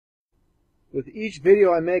With each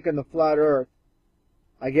video I make on the flat earth,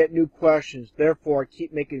 I get new questions. Therefore, I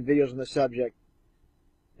keep making videos on the subject.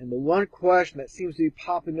 And the one question that seems to be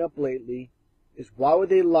popping up lately is, why would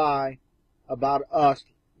they lie about us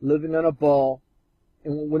living on a ball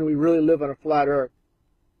and when we really live on a flat earth?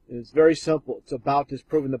 And it's very simple. It's about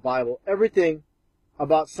disproving the Bible. Everything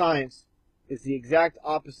about science is the exact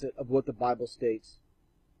opposite of what the Bible states.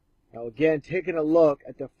 Now again, taking a look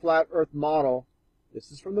at the flat earth model,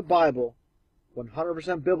 this is from the Bible,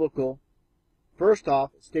 100% biblical. First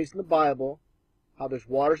off, it states in the Bible how there's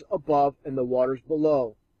waters above and the waters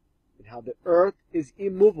below, and how the earth is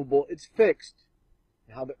immovable, it's fixed,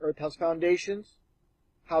 and how the earth has foundations,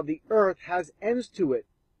 how the earth has ends to it,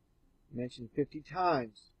 mentioned 50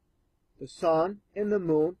 times. The sun and the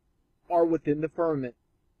moon are within the firmament,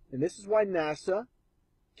 and this is why NASA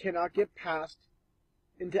cannot get past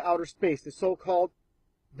into outer space, the so-called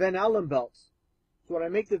Van Allen belts. So when I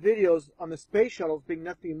make the videos on the space shuttles being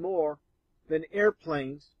nothing more than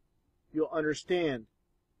airplanes, you'll understand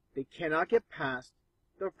they cannot get past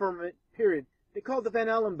the firmament, period. They call it the Van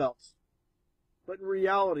Allen belts, but in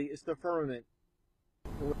reality it's the firmament.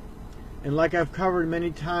 And like I've covered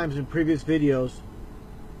many times in previous videos,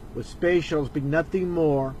 with space shuttles being nothing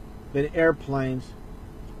more than airplanes,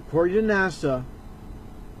 according to NASA,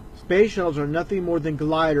 space shuttles are nothing more than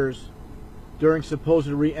gliders during supposed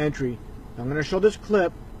re-entry. I'm going to show this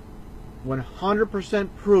clip,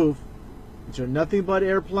 100% proof. These are nothing but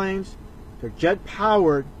airplanes. They're jet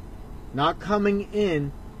powered, not coming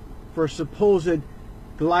in for supposed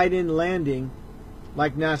glide-in landing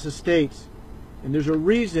like NASA states. And there's a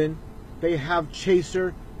reason they have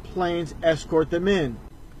chaser planes escort them in.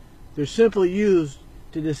 They're simply used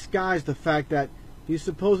to disguise the fact that these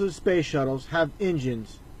supposed space shuttles have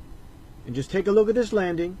engines. And just take a look at this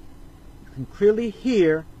landing. You can clearly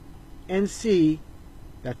hear and see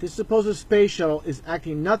that this supposed space shuttle is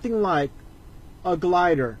acting nothing like a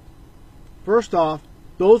glider. First off,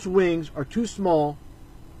 those wings are too small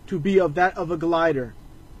to be of that of a glider.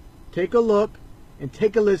 Take a look and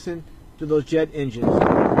take a listen to those jet engines. There's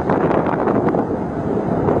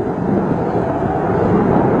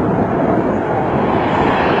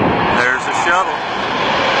a shuttle.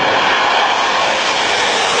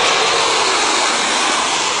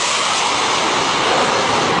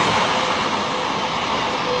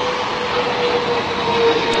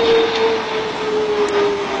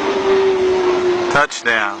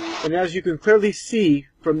 Touchdown. And as you can clearly see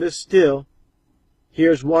from this still,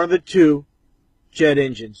 here's one of the two jet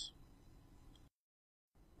engines.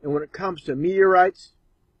 And when it comes to meteorites,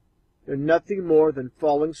 they're nothing more than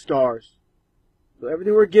falling stars. So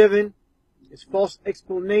everything we're given is false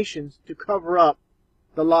explanations to cover up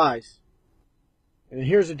the lies. And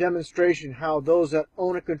here's a demonstration how those that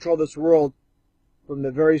own and control this world from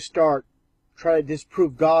the very start try to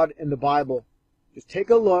disprove God and the Bible. Just take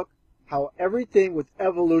a look how everything with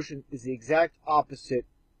evolution is the exact opposite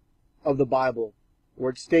of the Bible. Where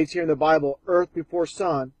it states here in the Bible, earth before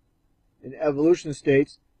sun, and evolution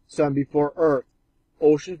states sun before earth,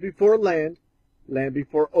 oceans before land, land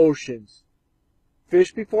before oceans,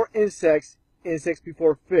 fish before insects, insects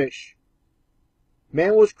before fish.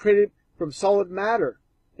 Man was created from solid matter,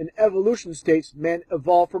 and evolution states man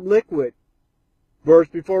evolved from liquid. Birds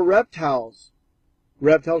before reptiles,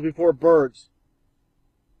 reptiles before birds.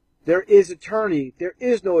 There is eternity. There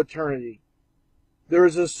is no eternity. There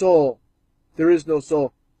is a soul. There is no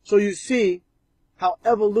soul. So you see how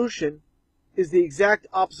evolution is the exact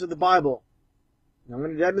opposite of the Bible. Now I'm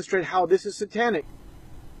going to demonstrate how this is satanic.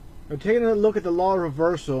 Now taking a look at the law of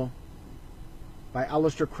reversal by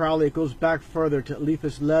Aleister Crowley, it goes back further to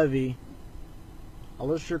Eliphas Levi.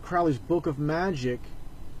 Aleister Crowley's Book of Magic.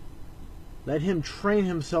 Let him train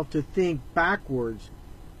himself to think backwards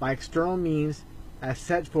by external means as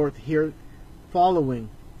set forth here following.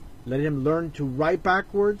 Let him learn to write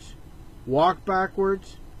backwards, walk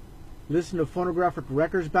backwards, listen to phonographic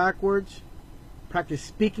records backwards, practice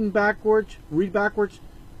speaking backwards, read backwards.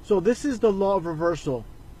 So this is the law of reversal.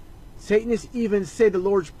 Satanists even say the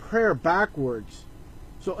Lord's Prayer backwards.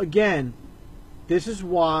 So again, this is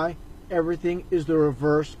why everything is the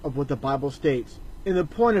reverse of what the Bible states. And the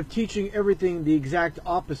point of teaching everything the exact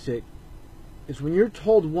opposite is when you're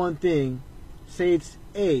told one thing, say it's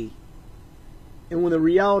A, and when the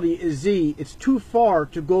reality is Z, it's too far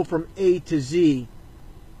to go from A to Z.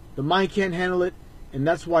 The mind can't handle it, and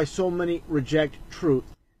that's why so many reject truth.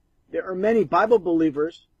 There are many Bible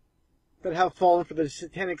believers that have fallen for the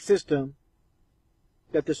satanic system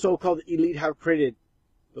that the so-called elite have created.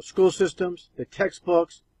 The school systems, the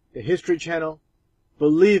textbooks, the History Channel,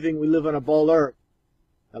 believing we live on a ball earth.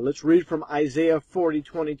 Now let's read from Isaiah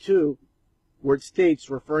 40:22. where it states,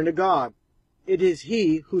 referring to God, it is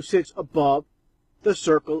He who sits above the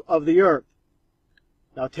circle of the earth.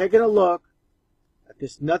 Now, taking a look at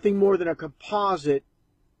this, nothing more than a composite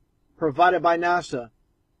provided by NASA.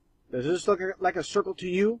 Does this look like a circle to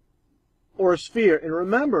you, or a sphere? And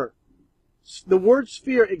remember, the word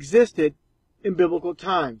sphere existed in biblical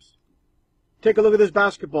times. Take a look at this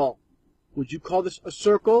basketball. Would you call this a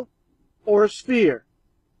circle or a sphere?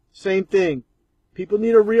 Same thing. People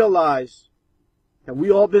need to realize that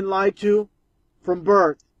we all been lied to from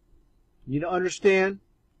birth. You need to understand,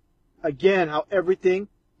 again, how everything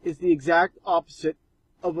is the exact opposite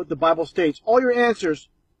of what the Bible states. All your answers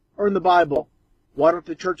are in the Bible. Why don't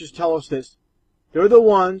the churches tell us this? They're the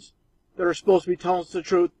ones that are supposed to be telling us the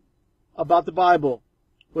truth about the Bible.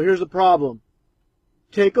 Well, here's the problem.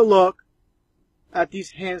 Take a look at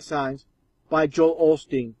these hand signs by Joel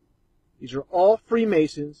Osteen. These are all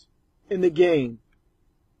Freemasons in the game.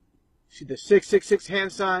 See the 666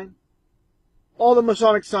 hand sign? All the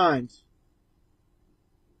Masonic signs.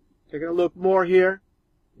 Taking a look more here.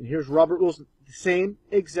 And here's Robert Wilson. The same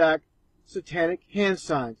exact satanic hand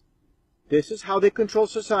signs. This is how they control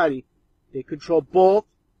society. They control both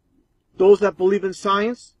those that believe in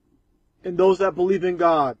science and those that believe in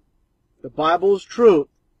God. The Bible is truth,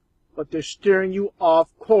 but they're steering you off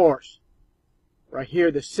course. Right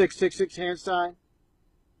here, the 666 hand sign,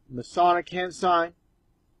 the Masonic hand sign.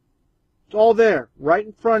 It's all there, right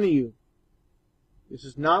in front of you. This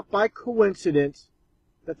is not by coincidence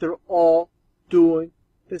that they're all doing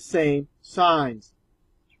the same signs.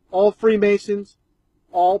 All Freemasons,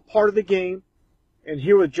 all part of the game. And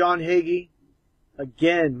here with John Hagee,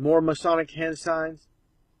 again, more Masonic hand signs,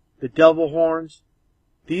 the devil horns.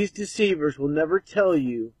 These deceivers will never tell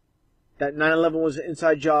you that 9/11 was an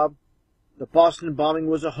inside job, the Boston bombing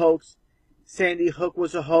was a hoax, Sandy Hook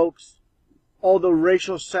was a hoax, all the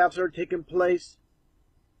racial saps that are taking place.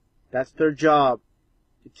 That's their job,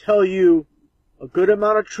 to tell you a good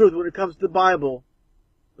amount of truth when it comes to the Bible,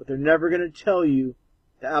 but they're never going to tell you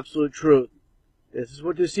the absolute truth. This is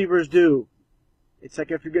what deceivers do. It's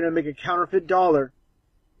like if you're going to make a counterfeit dollar,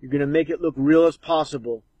 you're going to make it look real as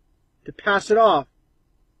possible, to pass it off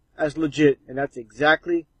as legit, and that's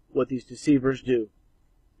exactly what these deceivers do.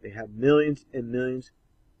 They have millions and millions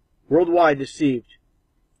worldwide deceived.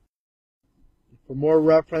 For more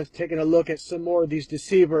reference, taking a look at some more of these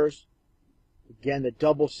deceivers, again, the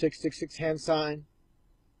double 666 hand sign,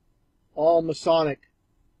 all Masonic.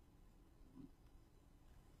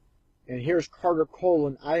 And here's Carter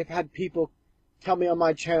Colin. I've had people tell me on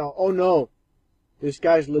my channel, oh no, this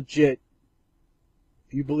guy's legit.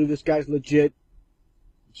 If you believe this guy's legit,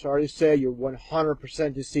 I'm sorry to say you're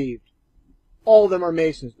 100% deceived. All of them are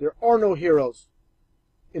Masons. There are no heroes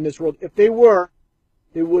in this world. If they were,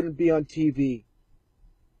 they wouldn't be on TV.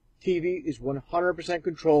 TV is 100%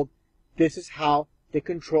 controlled. This is how they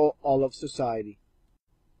control all of society.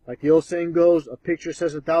 Like the old saying goes, a picture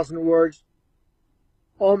says 1,000 words.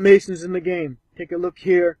 All Masons in the game. Take a look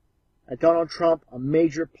here at Donald Trump, a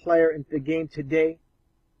major player in the game today.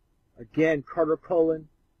 Again, Carter Colin,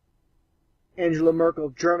 Angela Merkel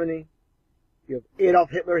of Germany. You have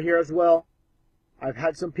Adolf Hitler here as well. I've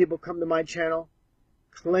had some people come to my channel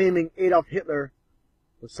claiming Adolf Hitler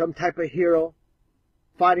was some type of hero,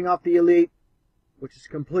 fighting off the elite, which is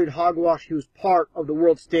complete hogwash. He was part of the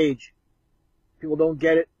world stage. People don't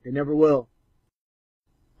get it, they never will.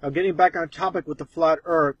 Now, getting back on topic with the flat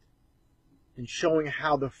earth and showing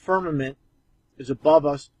how the firmament is above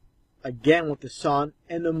us, again with the sun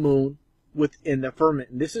and the moon within the firmament.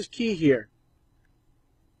 And this is key here.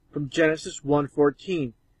 From Genesis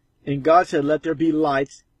 1:14. And God said, let there be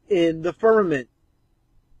lights in the firmament.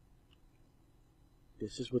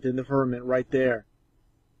 This is within the firmament right there.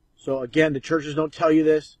 So again, the churches don't tell you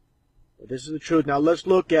this, but this is the truth. Now let's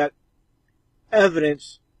look at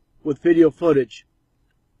evidence with video footage.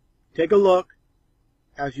 Take a look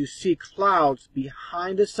as you see clouds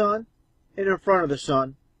behind the sun and in front of the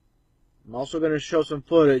sun. I'm also going to show some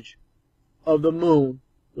footage of the moon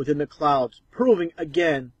within the clouds, proving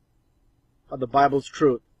again how the Bible's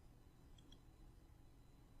truth.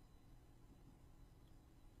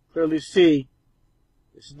 Clearly see,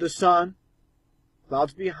 this is the sun,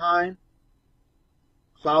 clouds behind,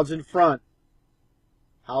 clouds in front.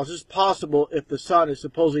 How is this possible if the sun is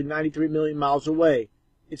supposedly 93 million miles away?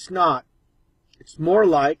 It's not. It's more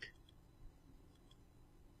like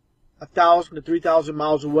 1,000 to 3,000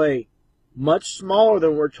 miles away. Much smaller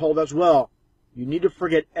than we're told as well. You need to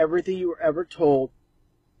forget everything you were ever told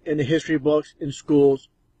in the history books, in schools,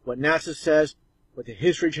 what NASA says, what the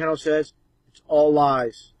History Channel says. It's all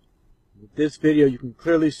lies. With this video, you can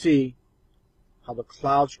clearly see how the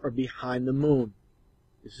clouds are behind the moon.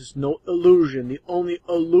 This is no illusion. The only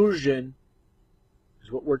illusion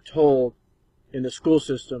is what we're told in the school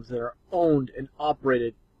systems that are owned and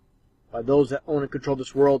operated by those that own and control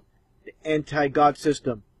this world, the anti-God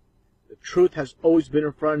system. The truth has always been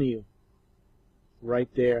in front of you. Right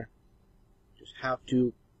there. Just have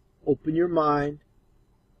to open your mind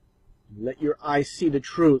and let your eyes see the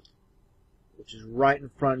truth, which is right in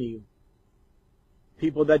front of you.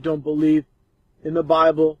 People that don't believe in the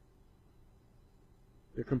Bible,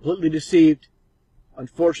 they're completely deceived.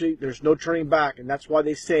 Unfortunately, there's no turning back, and that's why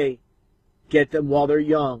they say, get them while they're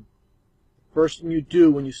young. First thing you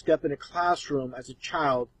do when you step in a classroom as a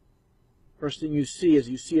child, first thing you see is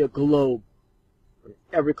you see a globe.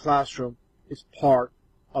 Every classroom is part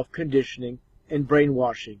of conditioning and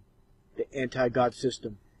brainwashing, the anti-God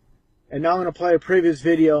system. And now I'm going to play a previous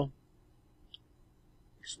video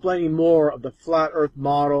explaining more of the flat earth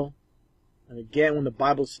model. And again, when the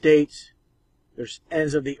Bible states there's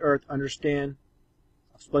ends of the earth, understand.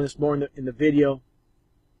 I'll explain this more in the video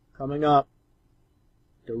coming up.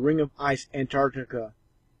 The ring of ice, Antarctica.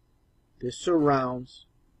 This surrounds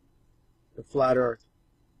the flat earth.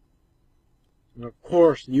 And of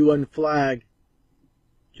course, the UN flag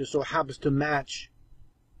just so happens to match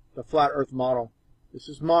the flat earth model. This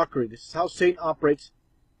is mockery. This is how Satan operates,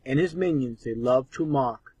 and his minions, they love to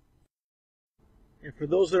mock. And for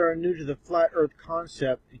those that are new to the flat earth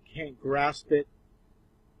concept and can't grasp it,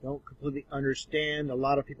 don't completely understand, a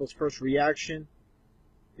lot of people's first reaction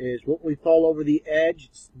is, won't we fall over the edge?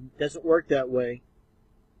 It doesn't work that way.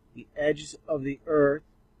 The edges of the earth,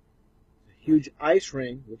 a huge ice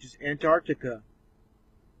ring, which is Antarctica.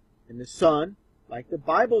 And the sun, like the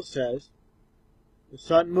Bible says, the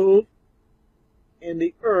sun moves, and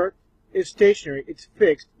the earth is stationary. It's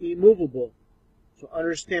fixed, immovable. So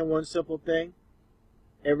understand one simple thing.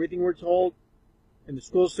 Everything we're told in the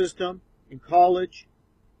school system, in college,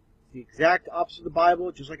 the exact opposite of the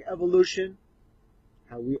Bible, just like evolution.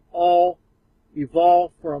 How we all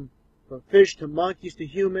evolved from fish to monkeys to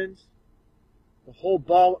humans. The whole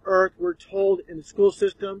ball of earth we're told in the school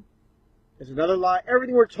system is another lie.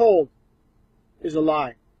 Everything we're told is a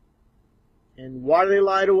lie. And why do they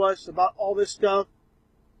lie to us about all this stuff?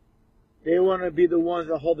 They want to be the ones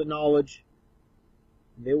that hold the knowledge.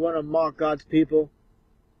 They want to mock God's people.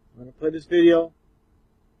 I'm going to play this video.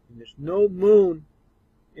 And there's no moon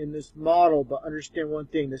in this model, but understand one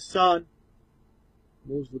thing. The sun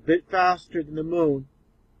moves a bit faster than the moon.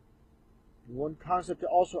 And one concept to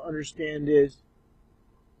also understand is,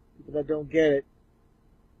 people that don't get it,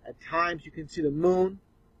 at times you can see the moon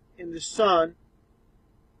and the sun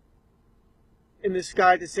in the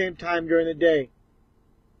sky at the same time during the day.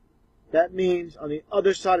 That means on the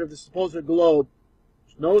other side of the supposed globe,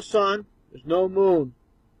 there's no sun, there's no moon.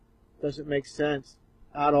 Doesn't make sense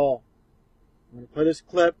at all. I'm going to play this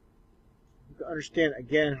clip. You can understand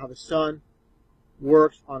again how the sun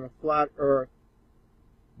works on a flat earth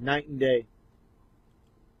night and day.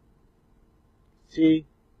 See,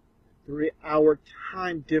 3-hour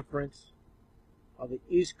time difference of the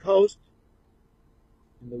East Coast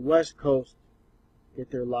and the West Coast get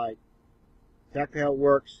their light. Exactly how it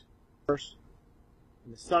works.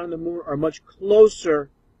 And the sun and the moon are much closer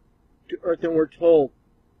to Earth than we're told.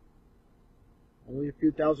 Only a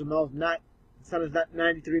few thousand miles. The sun is not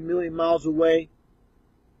 93 million miles away.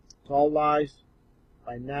 It's all lies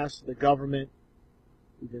by NASA, the government.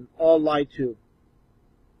 We've been all lied to.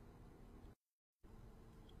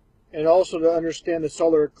 And also to understand the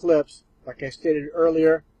solar eclipse, like I stated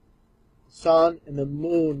earlier, the sun and the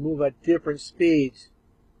moon move at different speeds.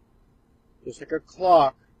 Just like a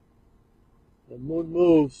clock, the moon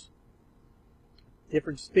moves at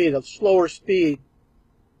different speed, a slower speed.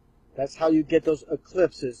 That's how you get those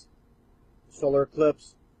eclipses, solar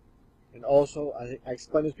eclipse. And also, I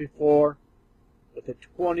explained this before, with the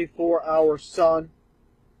 24-hour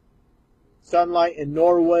sunlight in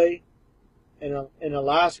Norway and in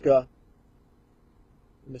Alaska,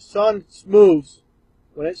 when the sun moves,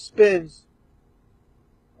 when it spins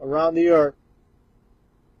around the earth,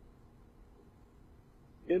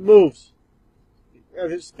 it moves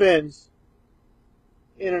as it spins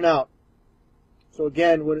in and out. So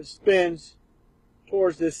again, when it spins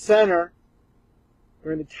towards the center,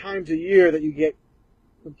 during the times of year that you get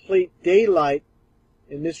complete daylight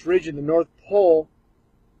in this region, the North Pole,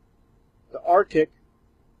 the Arctic,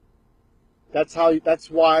 that's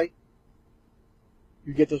why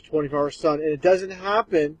you get those 24-hour sun. And it doesn't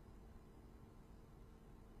happen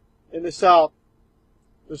in the south.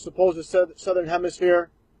 The supposed southern hemisphere,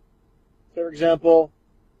 for example,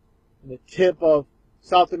 in the tip of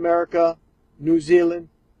South America, New Zealand,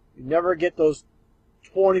 you never get those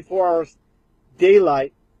 24 hours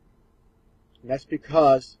daylight. And that's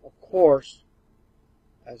because, of course,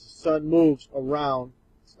 as the sun moves around,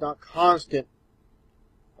 it's not constant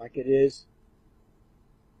like it is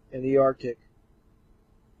in the Arctic.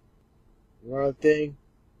 One other thing,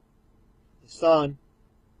 the sun,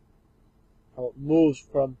 how it moves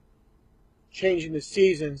from changing the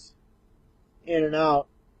seasons in and out.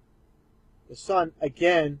 The sun,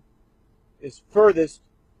 again, is furthest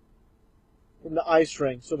from the ice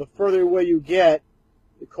ring. So the further away you get,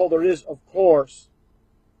 the colder it is, of course.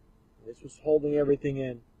 This was holding everything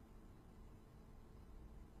in.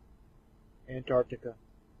 Antarctica.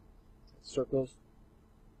 It circles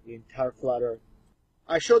the entire flat Earth.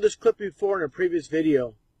 I showed this clip before in a previous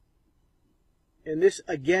video. And this,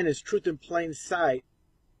 again, is truth in plain sight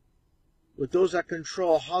with those that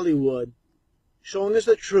control Hollywood showing us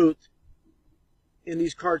the truth in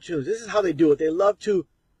these cartoons. This is how they do it. They love to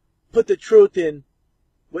put the truth in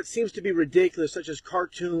what seems to be ridiculous, such as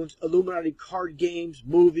cartoons, Illuminati card games,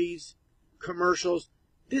 movies, commercials.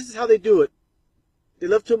 This is how they do it. They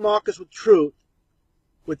love to mock us with truth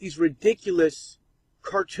with these ridiculous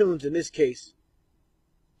cartoons in this case.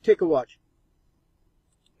 Take a watch.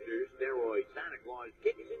 Steroid Santa Claus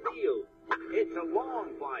kicks and deals. It's a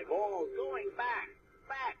long fly ball going back,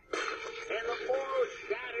 and the ball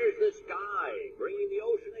shatters the sky, bringing the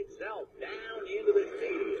ocean itself down into the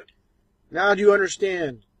stadium. Now do you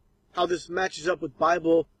understand how this matches up with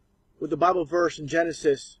the Bible verse in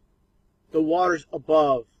Genesis? The waters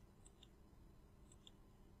above.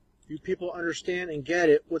 You people understand and get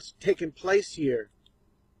it, what's taking place here.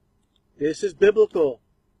 This is biblical.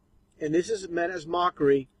 And this is meant as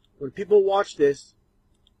mockery. When people watch this,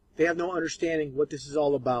 they have no understanding what this is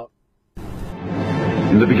all about.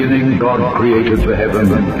 In the beginning, God created the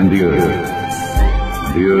heaven and the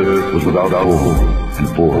earth. The earth was without form and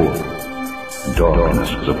void, and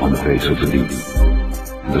darkness was upon the face of the deep.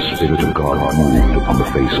 And the Spirit of God moved upon the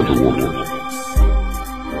face of the waters.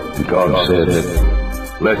 And God said,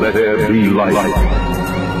 "Let there be light."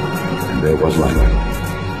 And there was light.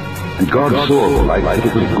 And God saw the light that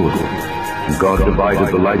it was good. And God divided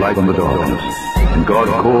the light from the darkness. And God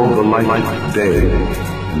called the light day,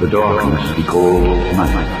 and the darkness he called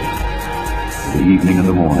night. And the evening and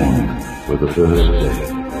the morning were the first day.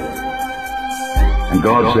 And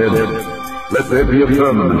God said, "Let there be a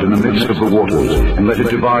firmament in the midst of the waters, and let it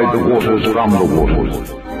divide the waters from the waters."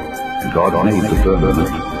 And God made the firmament,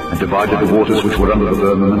 and divided the waters which were under the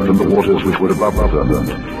firmament from the waters which were above the firmament.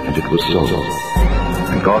 And it was so.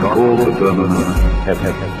 And God called the firmament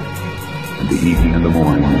heaven. And the evening and the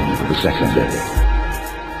morning were the second day.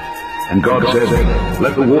 And God said,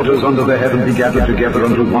 "Let the waters under the heaven be gathered together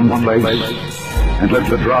unto one place, and let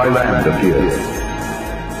the dry land appear."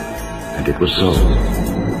 And it was so.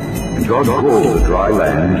 And God called the dry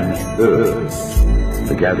land earth,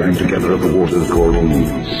 the gathering together of the waters called he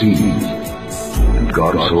seas. And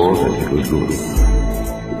God saw that it was good.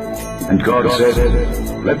 And God said,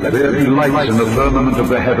 "Let there be lights in the firmament of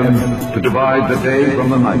the heaven to divide the day from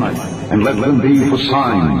the night, and let them be for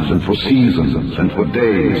signs and for seasons and for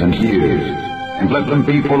days and years, and let them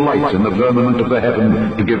be for lights in the firmament of the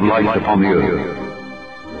heaven to give light upon the earth."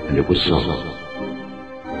 And it was so.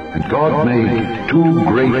 And God made two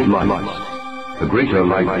great lights, the greater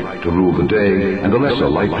light to rule the day, and the lesser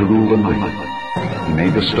light to rule the night. He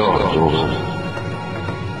made the stars also.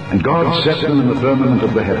 And God set them in the firmament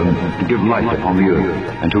of the heaven to give light upon the earth,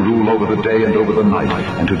 and to rule over the day and over the night,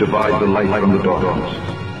 and to divide the light from the darkness.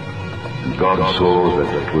 And God saw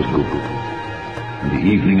that it was good. And the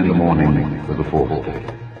evening and the morning were the fourth day.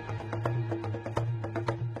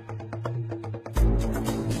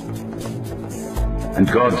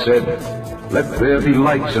 And God said, "Let there be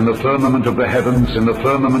lights in the firmament of the heavens, in the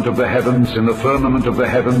firmament of the heavens, in the firmament of the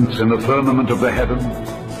heavens, in the firmament of the heavens."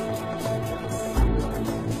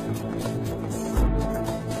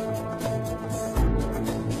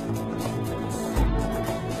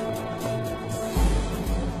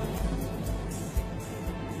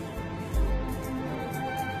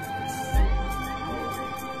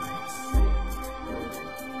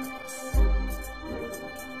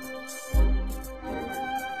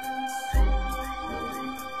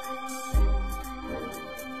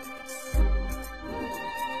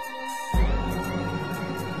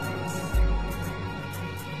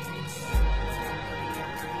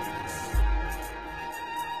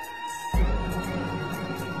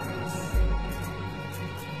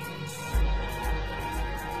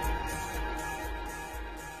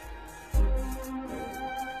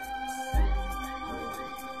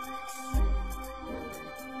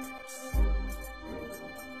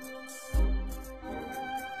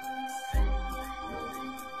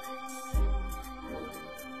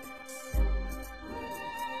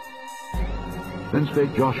 Then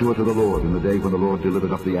spake Joshua to the Lord in the day when the Lord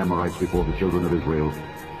delivered up the Amorites before the children of Israel.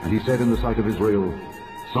 And he said in the sight of Israel,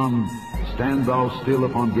 Sun, stand thou still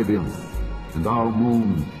upon Gibeon, and thou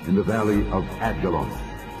moon in the valley of Ajalon.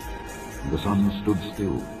 And the sun stood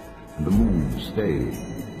still, and the moon stayed,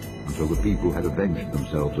 until the people had avenged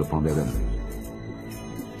themselves upon their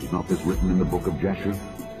enemies. Is not this written in the book of Jasher?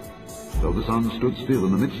 So the sun stood still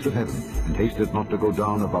in the midst of heaven, and hasted not to go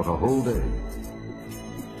down about a whole day.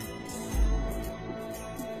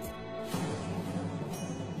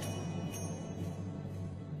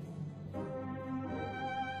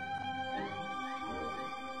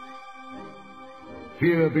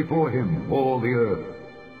 Fear before him all the earth.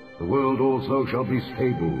 The world also shall be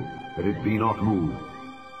stable, that it be not moved.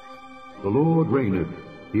 The Lord reigneth,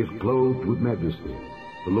 he is clothed with majesty.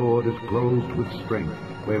 The Lord is clothed with strength,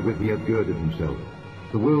 wherewith he hath girded himself.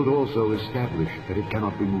 The world also is established, that it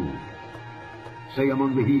cannot be moved. Say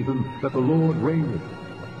among the heathen that the Lord reigneth.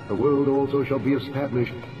 The world also shall be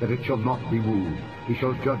established, that it shall not be moved. He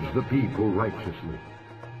shall judge the people righteously.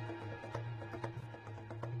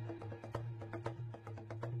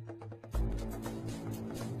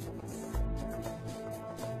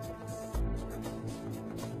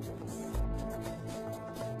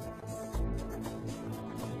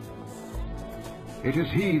 It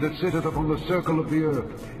is he that sitteth upon the circle of the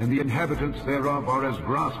earth, and the inhabitants thereof are as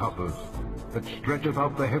grasshoppers, that stretcheth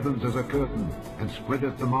out the heavens as a curtain, and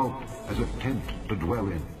spreadeth them out as a tent to dwell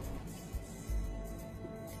in.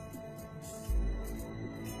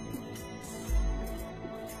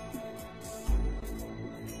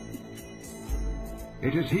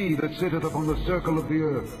 It is he that sitteth upon the circle of the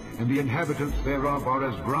earth, and the inhabitants thereof are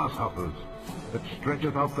as grasshoppers, that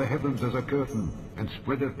stretcheth out the heavens as a curtain, and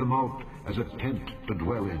spreadeth them out as a tent to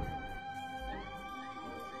dwell in.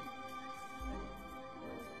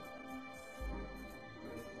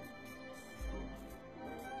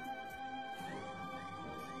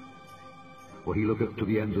 For he looketh to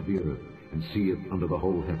the ends of the earth, and seeth under the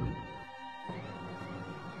whole heaven.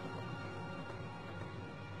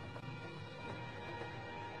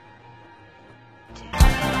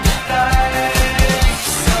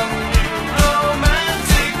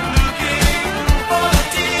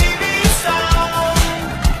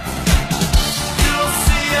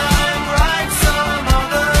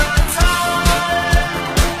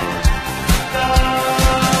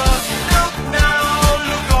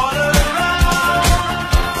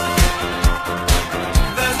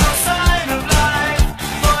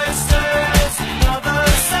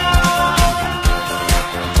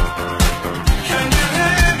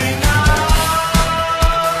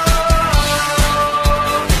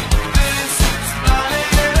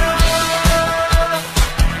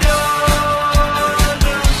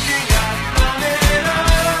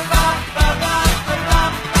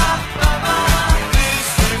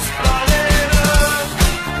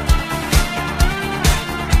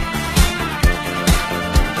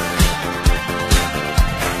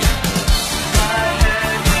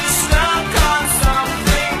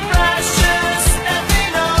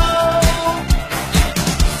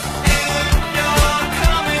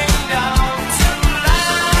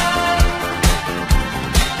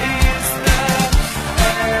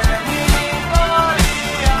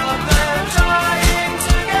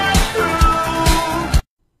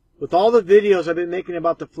 With all the videos I've been making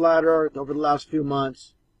about the flat earth over the last few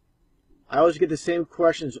months, I always get the same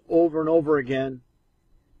questions over and over again.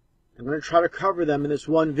 I'm going to try to cover them in this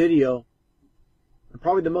one video. And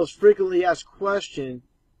probably the most frequently asked question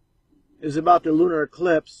is about the lunar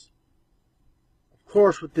eclipse. Of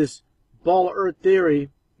course, with this ball earth theory,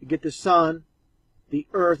 you get the sun, the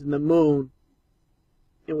earth, and the moon.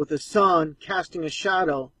 And with the sun casting a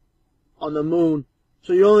shadow on the moon,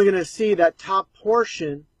 so you're only going to see that top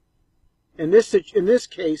portion. In this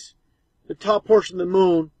case, the top portion of the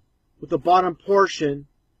moon with the bottom portion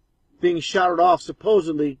being shadowed off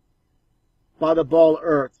supposedly by the ball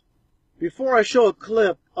earth. Before I show a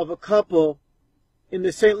clip of a couple in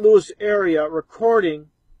the St. Louis area recording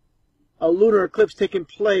a lunar eclipse taking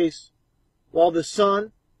place while the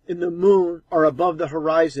sun and the moon are above the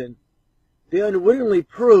horizon, they unwittingly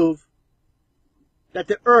prove that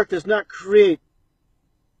the earth does not create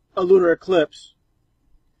a lunar eclipse.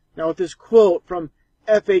 Now, with this quote from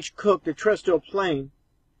F.H. Cook, The Terrestrial Plane,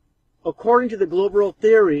 according to the global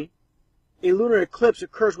theory, a lunar eclipse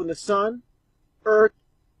occurs when the sun, earth,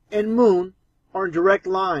 and moon are in direct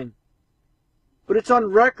line. But it's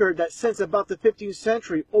on record that since about the 15th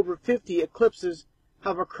century, over 50 eclipses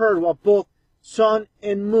have occurred while both sun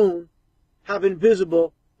and moon have been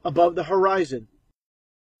visible above the horizon.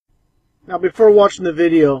 Now, before watching the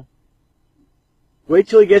video, wait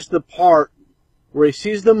till you get to the part where he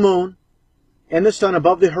sees the moon and the sun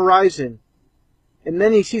above the horizon, and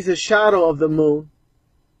then he sees the shadow of the moon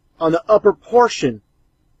on the upper portion.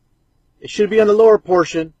 It should be on the lower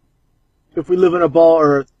portion if we live in a ball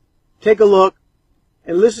Earth. Take a look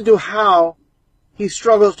and listen to how he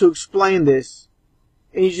struggles to explain this,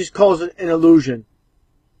 and he just calls it an illusion.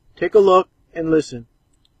 Take a look and listen.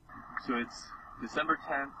 So it's December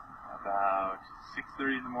 10th, about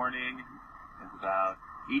 6:30 in the morning. It's about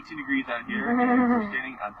 18 degrees out here, and we're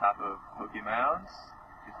standing on top of Poke Mounds,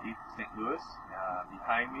 just east of St. Louis.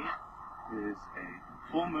 Behind me is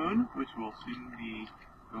a full moon, which will soon be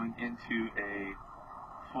going into a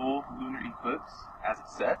full lunar eclipse as it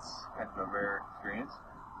sets, kind of a rare experience,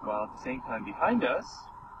 while at the same time behind us,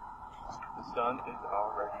 the sun is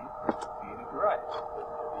already being a horizon. It's going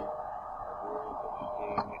to be a very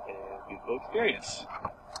interesting and beautiful experience.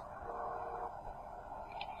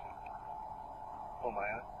 Oh my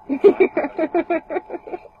God.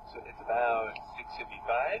 So it's about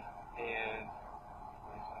 6:55, and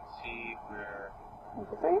as you can see, we're a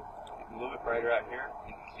little bit brighter out here.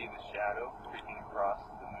 You can see the shadow creeping across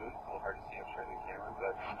the moon. It's a little hard to see, I'm sure, in the camera,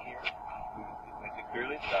 but from here, we can see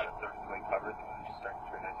clearly. It's about a third of the way covered. The moon is starting to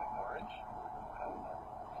turn nice and orange.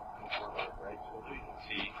 Over our right shoulder, you can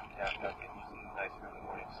see Capcom getting some nice early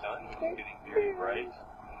morning sun. It's getting very bright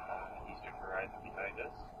on the eastern horizon behind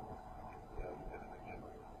us.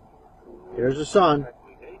 Here's the sun.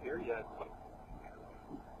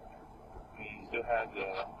 We still have the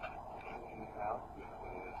moon out, which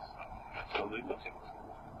is slowly eclipsing,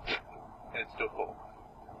 and it's still cold.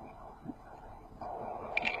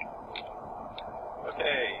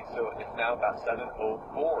 Okay, so it's now about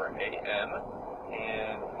 7:04 a.m.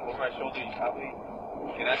 and over my shoulder you probably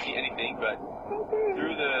cannot see anything, but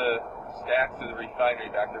through the stacks of the refinery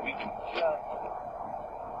back there, we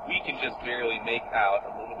can just barely make out a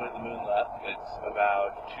little bit of the moon left. It's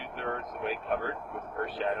about 2/3 the way covered with the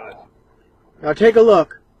first shadow. Now take a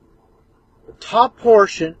look. The top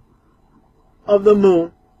portion of the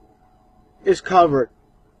moon is covered.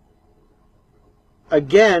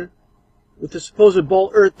 Again, with the supposed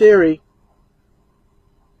ball Earth theory,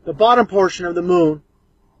 the bottom portion of the moon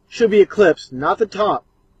should be eclipsed, not the top.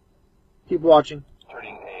 Keep watching.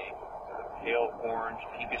 Turning a sort of pale orange,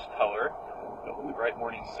 pinkish color. But with the bright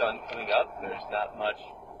morning sun coming up, there's not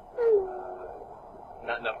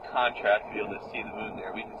enough contrast to be able to see the moon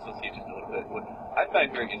there. We can still see it just a little bit. What I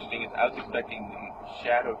find very interesting is I was expecting the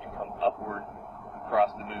shadow to come upward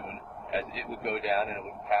across the moon as it would go down and it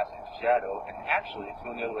would pass into shadow, and actually it's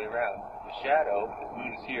going the other way around. The shadow, the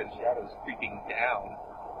moon is here, the shadow is creeping down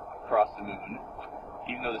across the moon,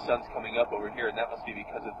 even though the sun's coming up over here, and that must be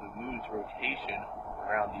because of the moon's rotation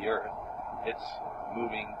around the Earth. It's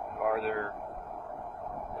moving farther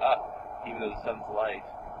up, even though the sun's light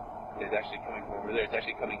is actually coming from over there. It's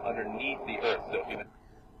actually coming underneath the Earth.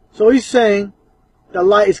 So he's saying the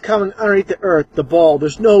light is coming underneath the Earth, the ball.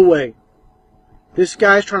 There's no way. This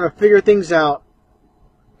guy's trying to figure things out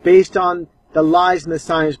based on the lies in the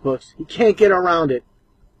science books. He can't get around it.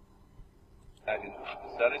 The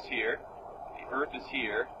sun is here, the Earth is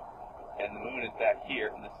here, and the moon is back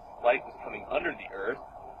here, and the light is coming under the Earth,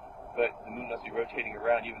 but the moon must be rotating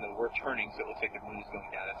around even though we're turning, so it looks like the moon is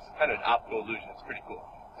going down. It's kind of an optical illusion. It's pretty cool.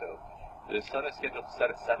 So the sun is scheduled to set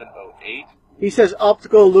at 7:08. He says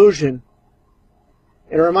optical illusion.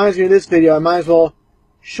 It reminds me of this video. I might as well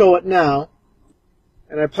show it now.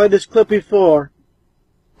 And I played this clip before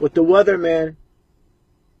with the weatherman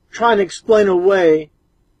trying to explain away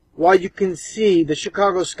why you can see the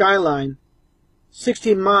Chicago skyline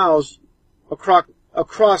 60 miles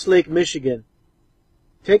across Lake Michigan.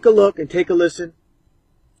 Take a look and take a listen.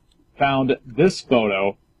 Found this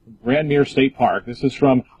photo, Grand Mere State Park. This is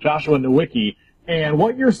from Joshua Nowicki. And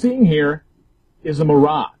what you're seeing here is a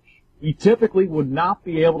mirage. We typically would not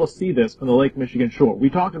be able to see this from the Lake Michigan shore. We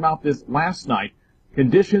talked about this last night.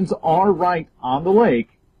 Conditions are right on the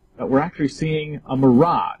lake, but we're actually seeing a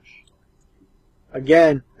mirage.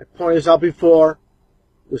 Again, I pointed this out before.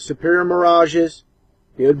 With superior mirages,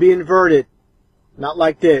 they would be inverted, not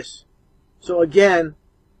like this. So again,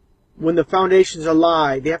 when the foundations are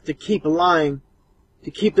lie, they have to keep lying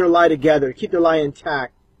to keep their lie together, keep their lie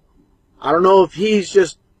intact. I don't know if he's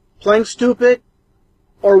just playing stupid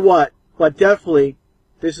or what, but definitely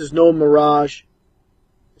this is no mirage.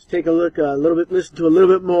 Let's take a look a little bit, listen to a little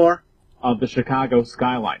bit more of the Chicago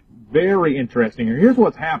skyline. Very interesting. Here's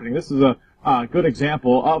what's happening. This is a good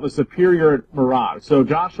example of a superior mirage. So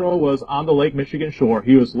Joshua was on the Lake Michigan shore.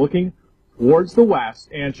 He was looking towards the west,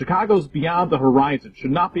 and Chicago's beyond the horizon. Should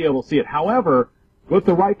not be able to see it. However, with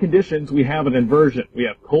the right conditions, we have an inversion. We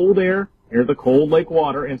have cold air near the cold lake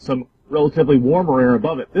water and some relatively warmer air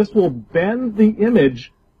above it. This will bend the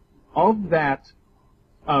image of that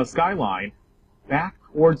skyline back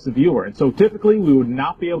towards the viewer. And so typically we would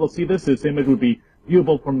not be able to see this. This image would be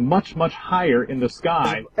viewable from much, much higher in the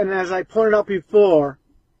sky. And as I pointed out before,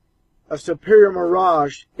 a superior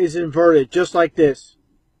mirage is inverted, just like this.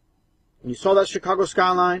 And you saw that Chicago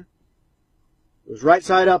skyline? It was right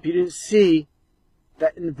side up. You didn't see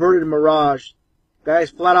that inverted mirage. Guys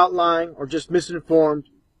flat out lying or just misinformed.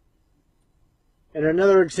 And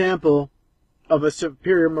another example of a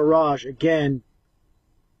superior mirage. Again,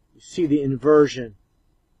 you see the inversion.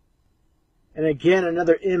 And again,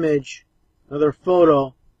 another image, another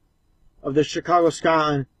photo of the Chicago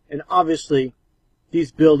skyline. And obviously,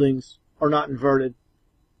 these buildings are not inverted.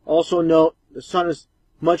 Also note, the sun is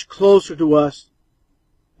much closer to us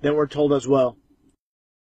than we're told as well.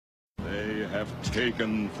 They have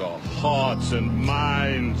taken the hearts and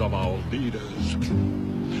minds of our leaders.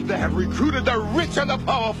 They have recruited the rich and the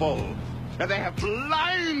powerful, and they have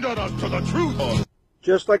blinded us to the truth.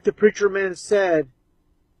 Just like the preacher man said,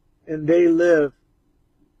 and they live,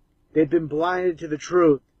 they've been blinded to the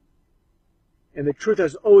truth. And the truth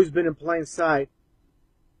has always been in plain sight.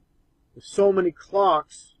 There's so many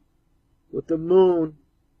clocks with the moon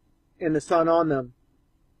and the sun on them.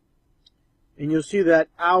 And you'll see that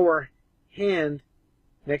hour hand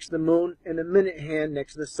next to the moon and the minute hand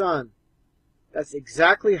next to the sun. That's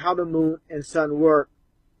exactly how the moon and sun work.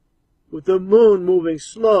 With the moon moving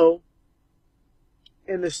slow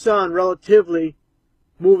and the sun relatively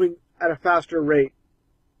moving at a faster rate.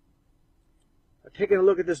 Taking a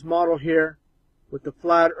look at this model here with the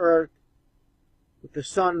flat earth, with the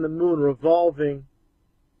sun and the moon revolving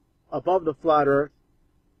above the flat earth.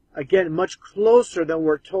 Again, much closer than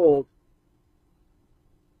we're told.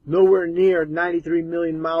 Nowhere near 93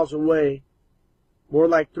 million miles away. More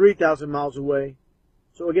like 3,000 miles away.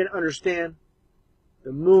 So again, understand,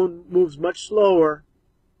 the moon moves much slower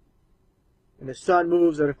and the sun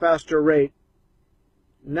moves at a faster rate.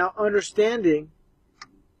 Now understanding,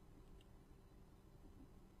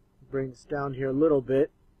 bring this down here a little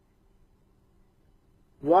bit,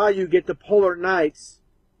 why you get the polar nights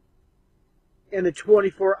and the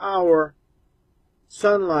 24-hour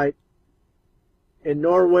sunlight in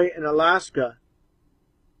Norway and Alaska.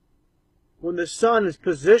 When the sun is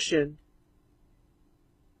positioned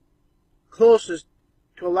closest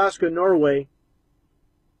to Alaska and Norway,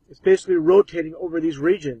 it's basically rotating over these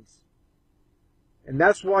regions. And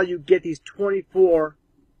that's why you get these 24-hour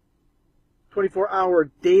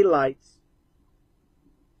daylights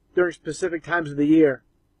during specific times of the year.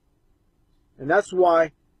 And that's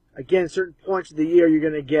why, again, certain points of the year you're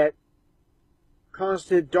going to get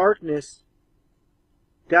constant darkness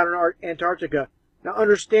down in Antarctica. Now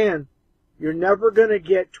understand, you're never going to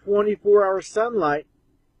get 24-hour sunlight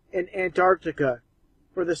in Antarctica.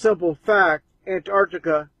 For the simple fact,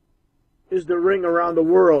 Antarctica is the ring around the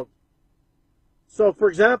world. So, for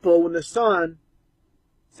example, when the sun,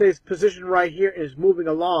 say it's positioned right here and is moving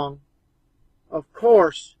along, of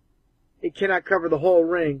course, it cannot cover the whole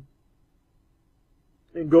ring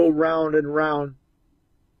and go round and round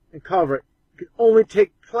and cover it. It can only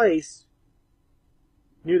take place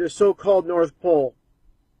near the so-called North Pole.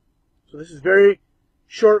 So this is a very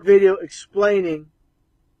short video explaining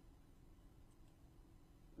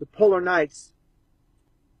the polar nights.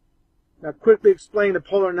 Now quickly explain the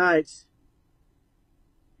polar nights.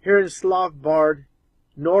 Here in Svalbard,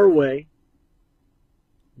 Norway,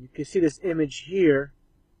 you can see this image here.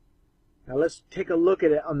 Now let's take a look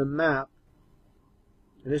at it on the map.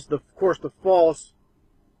 And this is, of course, the false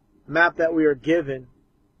map that we are given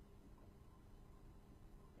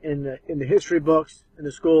in the history books in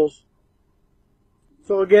the schools.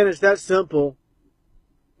 So again, it's that simple.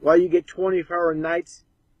 Why you get 24-hour nights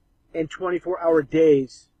and 24-hour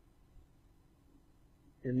days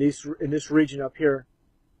in this region up here.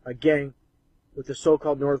 Again, with the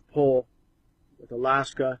so-called North Pole, with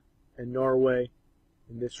Alaska and Norway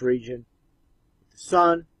in this region. The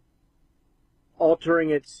sun altering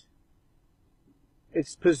its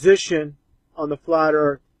position on the flat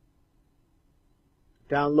earth.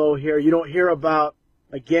 Down low here, you don't hear about,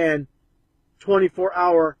 again,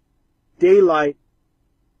 24-hour daylight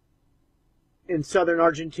in southern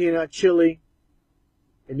Argentina, Chile,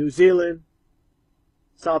 and New Zealand,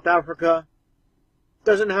 South Africa.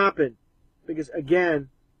 Doesn't happen because, again,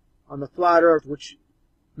 on the flat earth, which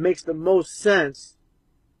makes the most sense,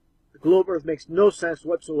 the globe earth makes no sense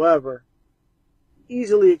whatsoever,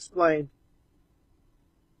 easily explained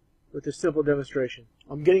with a simple demonstration.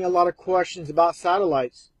 I'm getting a lot of questions about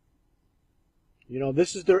satellites. You know,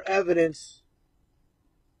 this is their evidence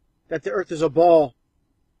that the earth is a ball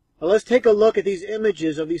Now let's take a look at these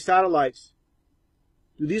images of these satellites.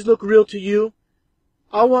 Do these look real to you?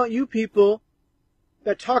 I want you people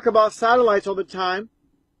that talk about satellites all the time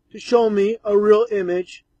to show me a real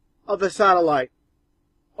image of a satellite.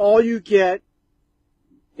 All you get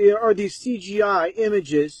are these CGI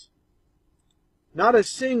images, not a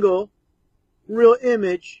single real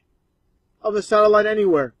image of a satellite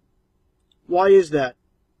anywhere. Why is that?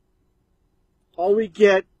 All we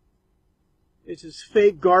get is this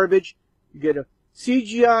fake garbage. You get a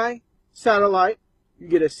CGI satellite, you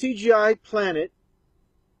get a CGI planet,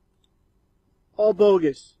 all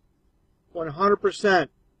bogus, 100%.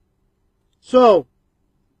 So,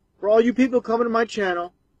 for all you people coming to my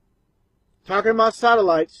channel, talking about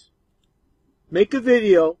satellites, make a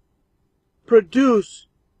video, produce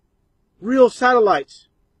real satellites.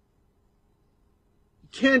 You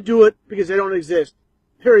can't do it because they don't exist,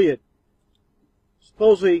 period.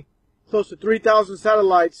 Supposedly, close to 3,000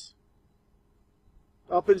 satellites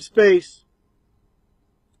up in space.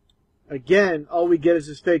 Again, all we get is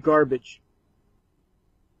this fake garbage.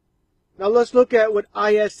 Now let's look at what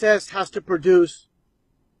ISS has to produce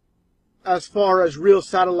as far as real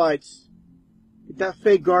satellites. Get that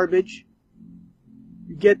fake garbage.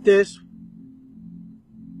 You get this.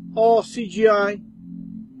 All CGI,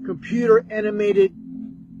 computer animated.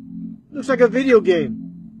 Looks like a video game.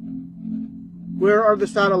 Where are the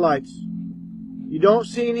satellites? You don't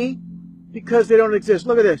see any because they don't exist.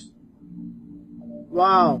 Look at this.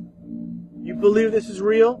 Wow. You believe this is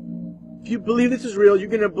real? If you believe this is real, you're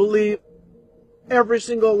going to believe every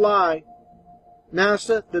single lie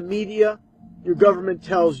NASA, the media, your government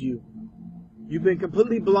tells you. You've been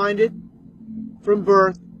completely blinded from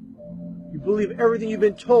birth. You believe everything you've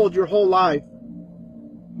been told your whole life.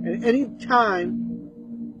 And any time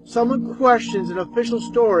someone questions an official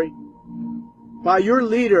story by your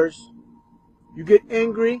leaders, you get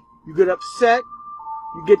angry, you get upset,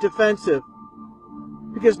 you get defensive.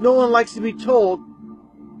 Because no one likes to be told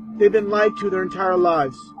they've been lied to their entire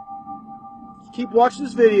lives. Keep watching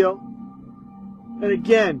this video, and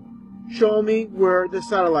again, show me where the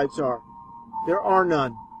satellites are. There are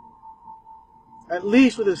none. At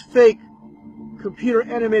least with this fake computer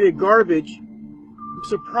animated garbage, I'm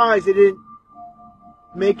surprised they didn't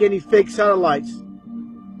make any fake satellites.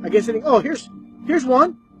 I guess they think, oh, here's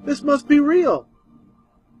one. This must be real.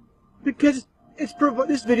 Because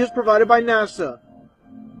this video is provided by NASA.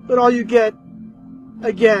 But all you get,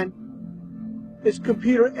 again, is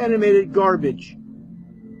computer animated garbage.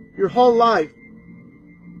 Your whole life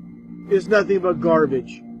is nothing but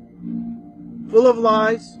garbage. Full of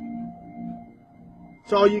lies.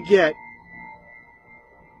 That's all you get.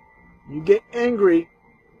 You get angry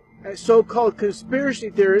at so-called conspiracy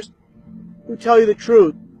theorists who tell you the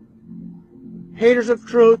truth. Haters of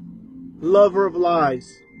truth, lover of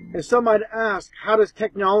lies. And some might ask, how does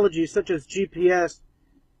technology such as GPS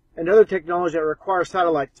and other technology that require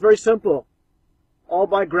satellites? It's very simple. All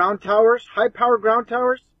by ground towers, high-power ground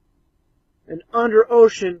towers, and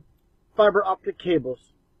under-ocean fiber optic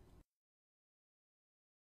cables.